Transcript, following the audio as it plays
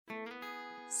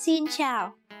Xin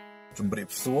chào.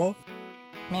 Jumbripsuo.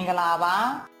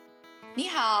 Mingalaba. Ni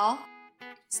hao.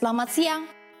 Selamat siang.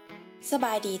 สบ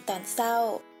ายดีตอนเช้า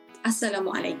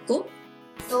Assalamualaikum.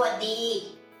 สวัสดี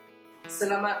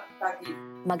Selamat pagi.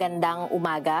 Magandang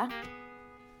umaga.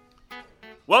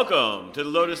 Welcome to the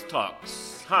Lotus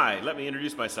Talks. Hi, let me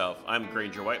introduce myself. I'm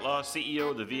Granger Whitelaw,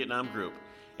 CEO of the Vietnam Group,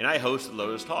 and I host the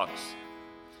Lotus Talks,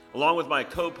 along with my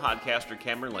co-podcaster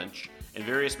Cameron Lynch and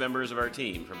various members of our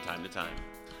team from time to time.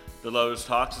 The Lotus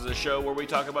Talks is a show where we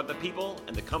talk about the people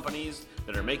and the companies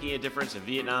that are making a difference in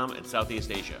Vietnam and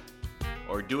Southeast Asia,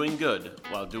 or doing good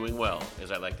while doing well,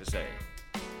 as I like to say.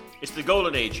 It's the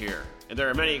golden age here, and there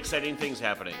are many exciting things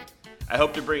happening. I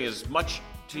hope to bring as much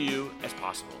to you as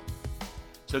possible.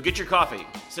 So get your coffee,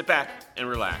 sit back, and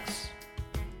relax.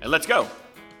 And let's go.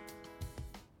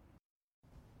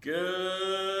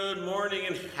 Good morning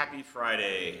and happy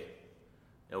Friday,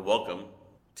 and welcome.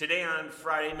 Today on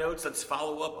Friday Notes, let's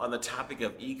follow up on the topic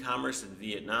of e-commerce in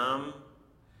Vietnam,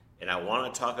 and I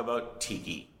want to talk about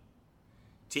Tiki.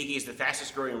 Tiki is the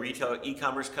fastest growing retail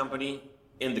e-commerce company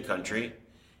in the country,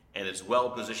 and it's well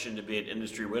positioned to be an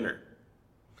industry winner.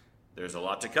 There's a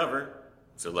lot to cover,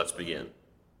 so let's begin.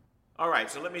 All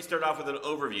right, so let me start off with an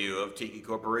overview of Tiki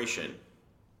Corporation.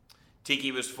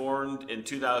 Tiki was formed in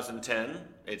 2010.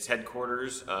 Its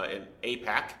headquarters in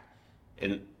APAC,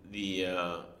 in the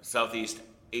Southeast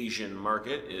Asian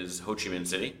market, is Ho Chi Minh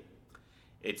City.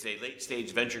 It's a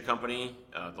late-stage venture company.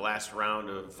 The last round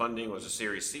of funding was a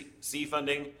Series C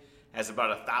funding. Has about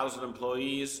 1,000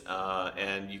 employees,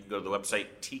 and you can go to the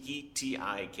website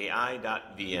tiki.vn.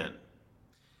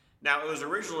 Now, it was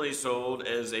originally sold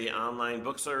as an online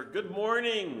bookseller. Good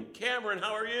morning, Cameron.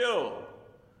 How are you?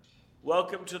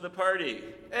 Welcome to the party.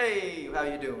 Hey, how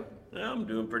you doing? I'm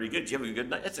doing pretty good. Did you have a good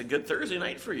night? That's a good Thursday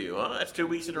night for you, huh? That's 2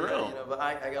 weeks in a row. You know, but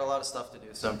I got a lot of stuff to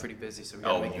do, so I'm pretty busy. So we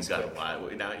gotta make this quick. A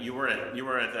lot. Now, you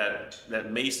weren't at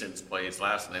that Mason's place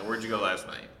last night. Where'd you go last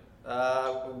night?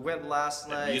 Went last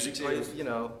night music to place?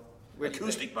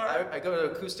 acoustic bar. I go to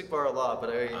acoustic bar a lot, but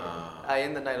I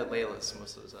end the night at Layla's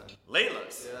most of the time.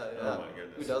 Layla's? Yeah. Oh my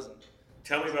goodness. Who doesn't?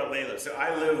 Tell me about Layla's. So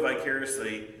I live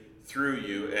vicariously through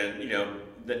you, and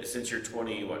since you're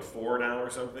 24 now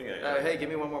or something. Hey, give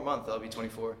me one more month. I'll be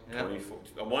 24. Yeah. 24.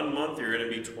 1 month, you're going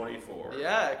to be 24.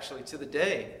 Yeah, actually, to the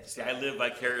day. See, I live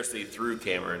vicariously through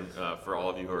Cameron, for all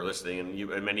of you who are listening, and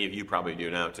many of you probably do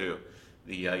now too.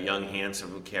 The young,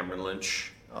 handsome Cameron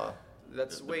Lynch. Oh,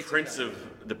 that's way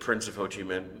the Prince of Ho Chi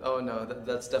Minh. Oh no,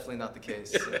 that's definitely not the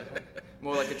case.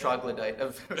 More like a troglodyte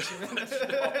of Ho Chi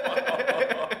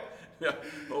Minh. Yeah,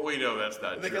 well, we know that's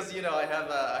not because true. I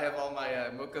have all my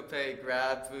Mocha Pay,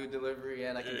 Grab, food delivery,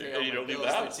 and I can pay all my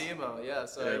bills through Timo. Yeah,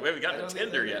 so we haven't gotten to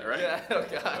Tinder yet, right? Yeah, oh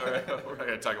God. We're not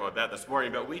going to talk about that this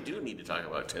morning, but we do need to talk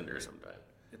about Tinder sometime.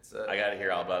 I got to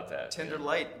hear all about that. Tinder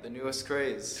Light, the newest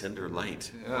craze. Tinder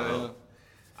Light. Yeah.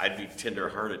 I'd be Tinder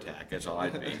Heart Attack. That's all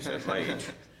I'd be at my age.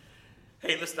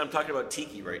 Hey, listen, I'm talking about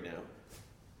Tiki right now.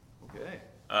 Okay.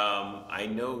 I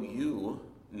know you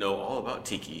know all about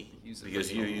Tiki because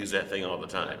you use that thing all the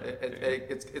time.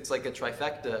 It's like a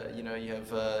trifecta. You have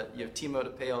Timo to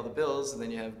pay all the bills, and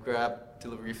then you have Grab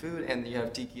delivery food, and you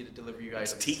have Tiki to deliver your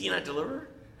items. Does Tiki not deliver?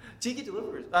 Tiki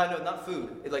delivers. No, not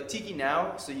food. Like Tiki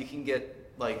now, so you can get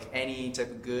like any type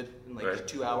of good in like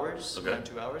 2 hours, around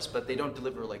 2 hours, but they don't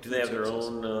deliver like. Do they have their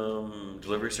own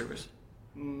delivery service?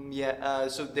 Yeah,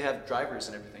 so they have drivers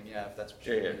and everything. Yeah, if that's what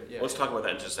yeah. Let's talk about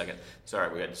that in just a second. Sorry,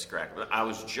 we got distracted. But I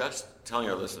was just telling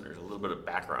our listeners a little bit of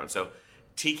background. So,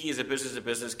 Tiki is a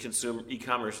business-to-business consumer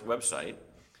e-commerce website,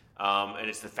 and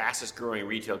it's the fastest-growing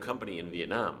retail company in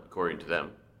Vietnam, according to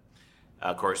them.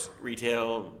 Of course,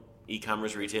 retail,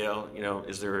 e-commerce retail.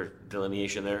 Is there a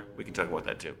delineation there? We can talk about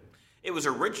that too. It was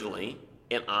originally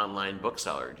an online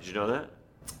bookseller. Did you know that?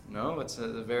 No, it's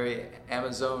a very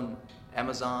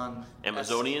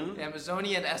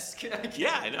Amazonian-esque.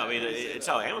 Yeah, I know. I mean, it's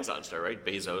how Amazon started, right?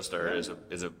 Bezos started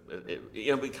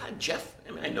but kind of Jeff.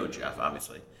 I mean, I know Jeff,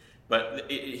 obviously, but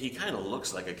he kind of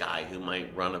looks like a guy who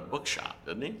might run a bookshop,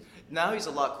 doesn't he? Now he's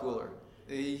a lot cooler.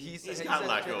 He's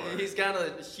got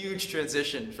a huge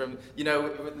transition from,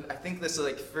 I think this is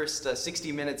like first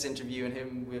 60 Minutes interview in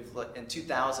him with in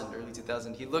 2000, early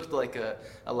 2000. He looked like a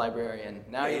librarian.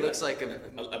 Now he looks like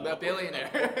a billionaire.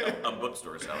 A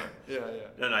bookstore seller. Yeah.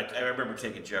 And I remember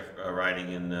taking Jeff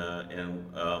riding in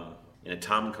a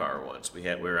Tom car once. We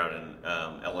were out in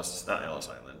not Ellis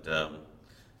Island,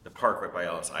 the park right by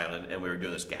Ellis Island, and we were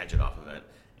doing this gadget off event.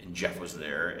 And Jeff was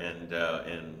there, and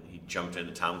he jumped in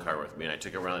the Tom car with me, and I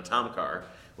took him around the Tom car,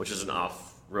 which is an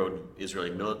off-road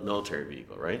Israeli military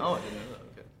vehicle, right? Oh, I didn't know that.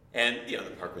 Okay. And, the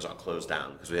park was all closed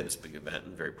down because we had this big event,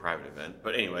 and very private event.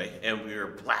 But anyway, and we were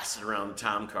blasting around the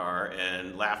Tom car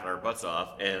and laughing our butts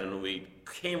off. And we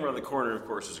came around the corner, of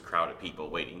course, there's a crowd of people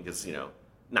waiting because,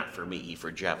 not for me,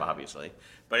 for Jeff, obviously.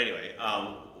 But anyway,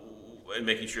 and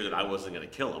making sure that I wasn't going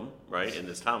to kill him, right, in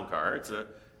this Tom car. It's a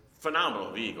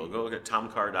phenomenal vehicle. Go look at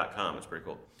tomcar.com. It's pretty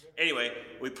cool. Anyway,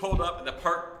 we pulled up, and the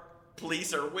park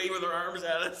police are waving their arms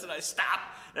at us, and I stop.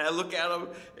 And I look at him,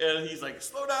 and he's like,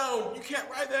 slow down, you can't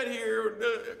ride that here.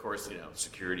 Of course,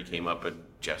 security came up and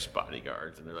Jeff's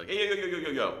bodyguards, and they're like, hey,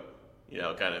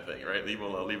 yo, kind of thing, right? Leave him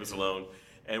alone, leave us alone.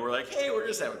 And we're like, hey, we're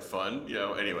just having fun,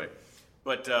 anyway.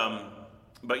 But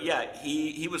yeah,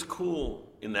 he was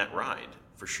cool in that ride,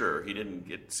 for sure. He didn't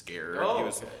get scared. Oh, he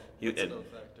was, okay.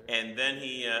 And then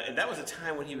and that was a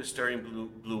time when he was starting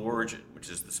Blue Origin, which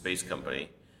is the space company.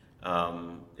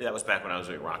 That was back when I was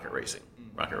doing Rocket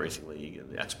Racing League and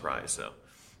the X Prize. So,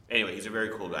 anyway, he's a very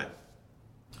cool guy.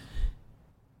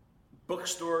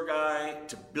 Bookstore guy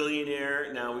to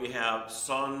billionaire. Now we have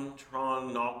Son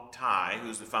Tron Ngoc Thai,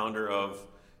 who's the founder of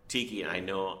Tiki. And I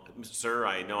know, sir,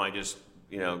 I just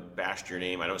bashed your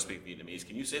name. I don't speak Vietnamese.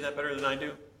 Can you say that better than I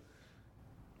do?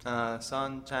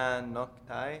 Son Chan Ngoc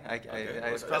Thai.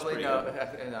 I probably know.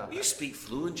 No. You speak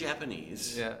fluent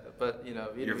Japanese. Yeah, but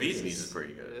Vietnamese your Vietnamese is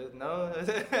pretty good. No.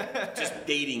 Just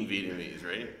dating Vietnamese,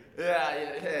 right? Yeah.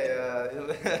 Hey,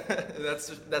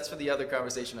 that's for the other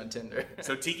conversation on Tinder.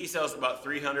 So Tiki sells about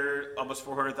 300, almost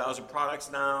 400,000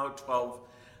 products now. 12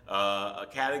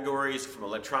 categories from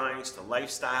electronics to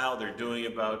lifestyle. They're doing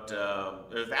about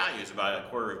their value is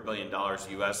about $250 million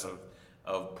US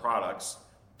of products.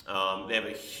 They have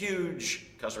a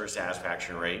huge customer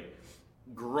satisfaction rate,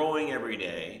 growing every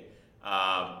day.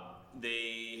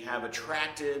 They have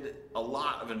attracted a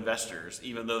lot of investors,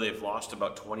 even though they've lost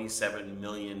about $27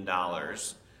 million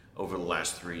over the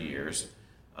last 3 years,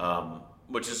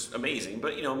 which is amazing.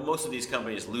 But, most of these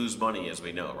companies lose money, as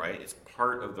we know, right? It's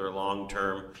part of their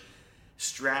long-term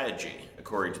strategy,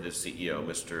 according to the CEO,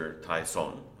 Mr. Tai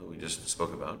Son, who we just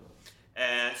spoke about.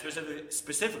 And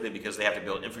specifically because they have to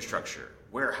build infrastructure,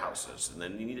 warehouses, and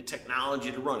then you need the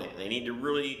technology to run it. They need to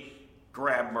really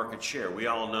grab market share. We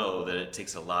all know that it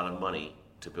takes a lot of money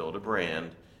to build a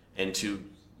brand and to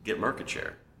get market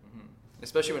share. Mm-hmm.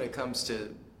 Especially when it comes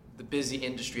to the busy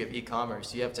industry of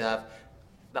e-commerce. You have to have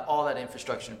all that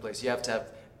infrastructure in place. You have to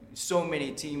have so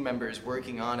many team members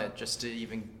working on it just to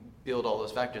even build all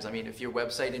those factors. I mean, if your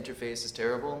website interface is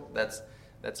terrible, that's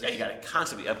you got to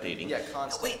constantly updating. Yeah,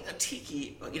 constantly. Wait,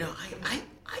 Tiki,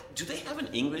 do they have an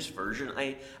English version?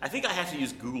 I think I have to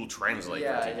use Google Translate.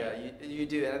 Yeah, you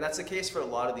do, and that's the case for a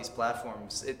lot of these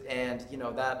platforms.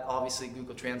 That obviously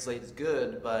Google Translate is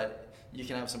good, but you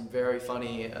can have some very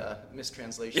funny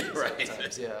mistranslations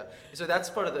sometimes. Yeah, so that's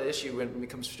part of the issue when it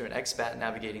comes to an expat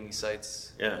navigating these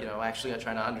sites. Yeah. Actually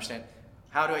trying to understand,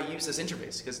 how do I use this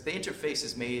interface? Because the interface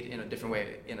is made in a different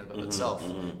way in and of itself.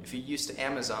 Mm-hmm. If you're used to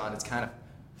Amazon, it's kind of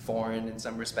foreign in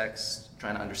some respects,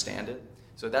 trying to understand it.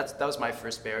 So that was my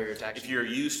first barrier to actually. If you're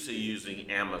used to using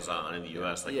Amazon in the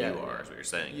U.S. you are, is what you're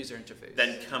saying. User interface.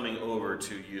 Then coming over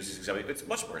to using something, it's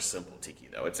much more simple, Tiki,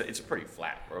 though. It's a pretty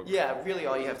flat program. Yeah, really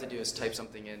all you have to do is type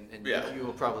something in, and you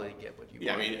will probably get what you want.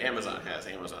 Yeah, I mean, Amazon has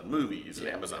Amazon Movies and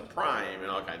Amazon Prime and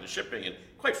all kinds of shipping, and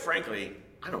quite frankly,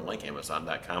 I don't like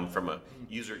Amazon.com from a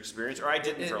user experience, or I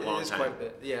didn't for a long time. Quite a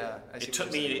bit. Yeah, it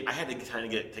took me. I had to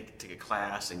kind of take a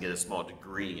class and get a small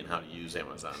degree in how to use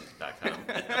Amazon.com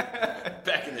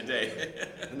back in the day.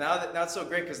 now it's so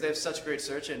great because they have such great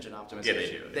search engine optimization. Yeah, they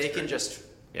do. They can just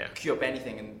queue up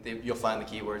anything and you'll find the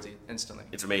keywords instantly.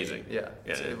 It's amazing. Yeah,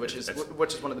 which is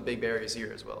one of the big barriers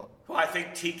here as well. Well, I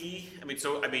think Tiki.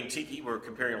 Tiki. We're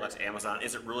comparing it to Amazon.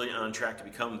 Is it really on track to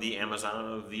become the Amazon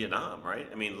of Vietnam? Right.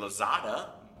 I mean, Lazada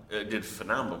did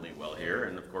phenomenally well here,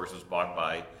 and of course was bought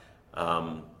by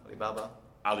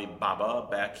Alibaba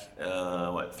back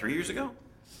 3 years ago.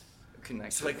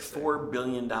 It's like $4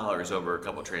 billion over a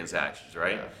couple transactions,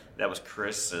 right? Yeah. That was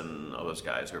Chris and all those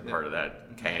guys who were part of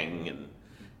that. Kang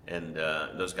and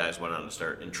those guys went on to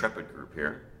start Intrepid Group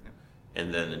here. Yeah.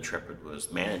 And then Intrepid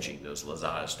was managing those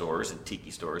Lazada stores and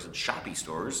Tiki stores and Shopee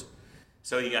stores.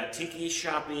 So you got Tiki,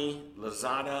 Shopee,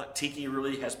 Lazada. Tiki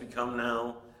really has become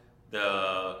now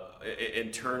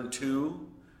in turn 2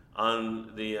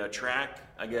 on the track.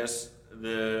 I guess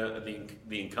the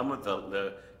incumbent,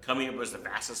 the coming up as the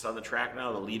fastest on the track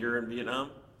now, the leader in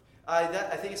Vietnam. I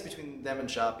think it's between them and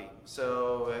Shopee.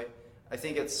 So I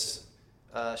think it's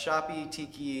Shopee,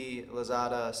 Tiki,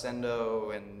 Lazada,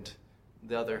 Sendo, and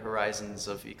the other horizons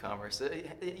of e-commerce. So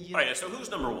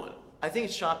who's number 1? I think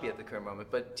it's Shopee at the current moment,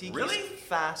 but Tiki is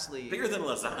fastly bigger than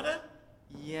Lazada.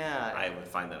 Yeah. I would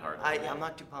find that hard. I'm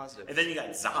not too positive. And then you got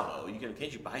Zallo.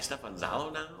 Can't you buy stuff on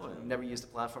Zallo now? I've never used the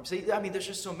platform. See, I mean, there's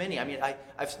just so many. I mean,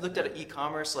 I've looked at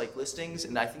e-commerce like listings,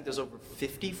 and I think there's over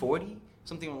 50, 40,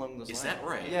 something along those lines. Is that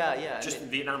right? Yeah. Just in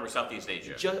Vietnam or Southeast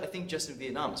Asia? I think just in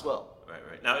Vietnam as well.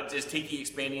 Right. Now, is Tiki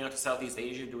expanding out to Southeast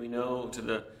Asia? Do we know to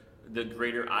the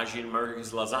greater Asian market?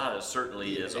 Because Lazada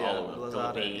certainly is all over the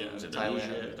Philippines,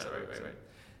 Indonesia. Thailand. Right.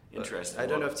 Interesting. I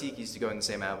don't know if Tiki's going the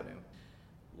same avenue.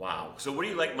 Wow. So what do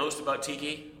you like most about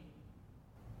Tiki?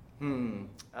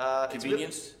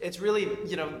 Convenience? It's really,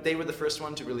 they were the first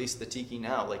one to release the Tiki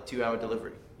Now, like 2-hour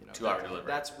delivery. 2-hour delivery.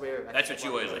 That's where. That's what you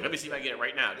always like. Let me see if I get it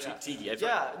right now. Yeah. Tiki. I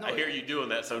hear you doing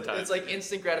that sometimes. It's like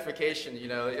instant gratification.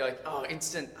 You're like, oh,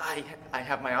 instant. I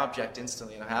have my object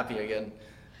instantly, and I'm happy again.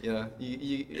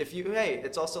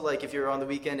 It's also like if you're on the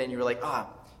weekend and you're like, I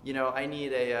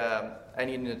need a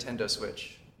Nintendo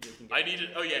Switch.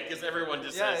 Because everyone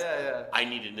just says, I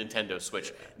need a Nintendo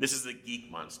Switch. This is the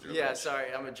geek monster. Yeah, sorry,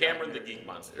 I'm a Cameron the geek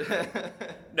monster.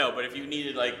 No, but if you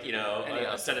needed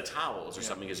a set of towels or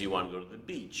something because you want to go to the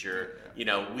beach, or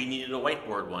we needed a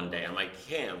whiteboard one day. I'm like,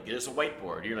 Cam, get us a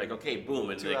whiteboard. You're like, okay,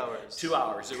 boom, and 2 hours. 2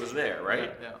 hours, it was there,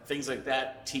 right? Yeah. Things like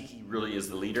that. Tiki really is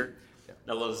the leader.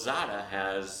 Now, Lazada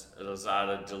has a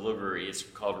Lazada delivery. It's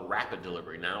called Rapid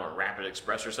Delivery now, or Rapid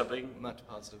Express or something. I'm not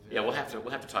positive. Yeah, we'll have to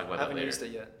talk about that later. I haven't used it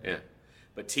yet. Yeah,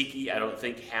 but Tiki, I don't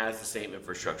think has the same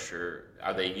infrastructure.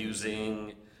 Are they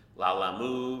using Lala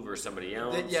Move or somebody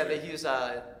else? They use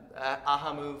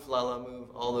Aha Move, Lala Move,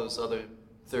 all those other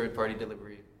third-party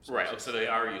delivery. Right. So they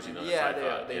are using those.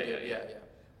 Yeah, they do. Yeah.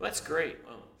 Well, that's great.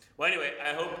 Well, anyway,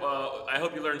 I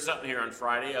hope you learned something here on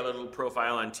Friday. A little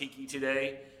profile on Tiki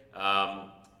today.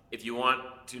 If you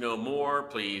want to know more,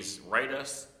 please write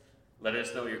us. Let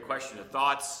us know your question and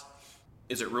thoughts.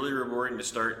 Is it really rewarding to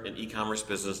start an e-commerce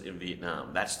business in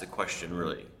Vietnam? That's the question,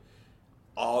 really.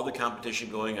 All the competition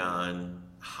going on.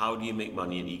 How do you make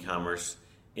money in e-commerce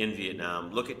in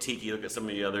Vietnam? Look at Tiki. Look at some of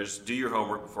the others. Do your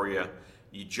homework before you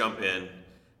jump in.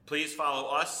 Please follow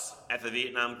us at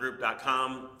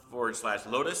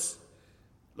thevietnamgroup.com/Lotus.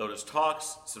 Lotus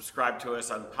Talks. Subscribe to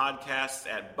us on podcasts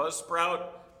at Buzzsprout,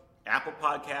 Apple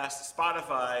Podcasts,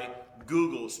 Spotify,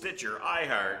 Google, Stitcher,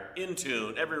 iHeart,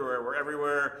 Intune, everywhere. We're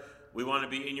everywhere. We want to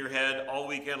be in your head all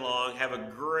weekend long. Have a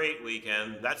great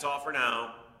weekend. That's all for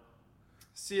now.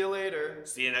 See you later.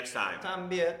 See you next time.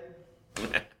 También.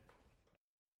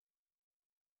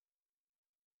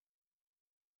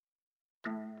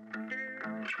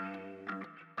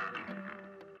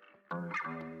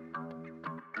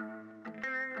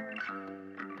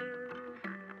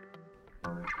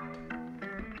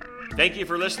 Thank you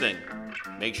for listening.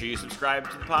 Make sure you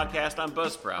subscribe to the podcast on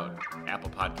Buzzsprout, Apple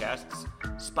Podcasts,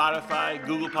 Spotify,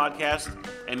 Google Podcasts,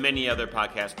 and many other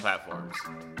podcast platforms,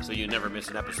 so you never miss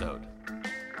an episode.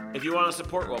 If you want to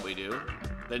support what we do,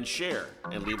 then share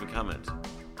and leave a comment.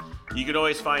 You can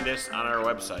always find us on our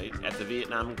website at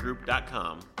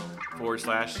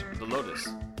thevietnamgroup.com/The Lotus,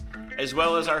 as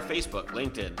well as our Facebook,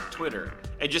 LinkedIn, Twitter,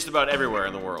 and just about everywhere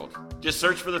in the world. Just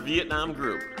search for the Vietnam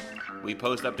Group. We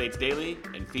post updates daily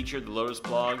and feature the Lotus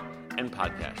blog and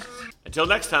podcasts. Until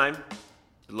next time,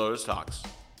 the Lotus Talks.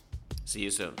 See you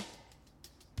soon.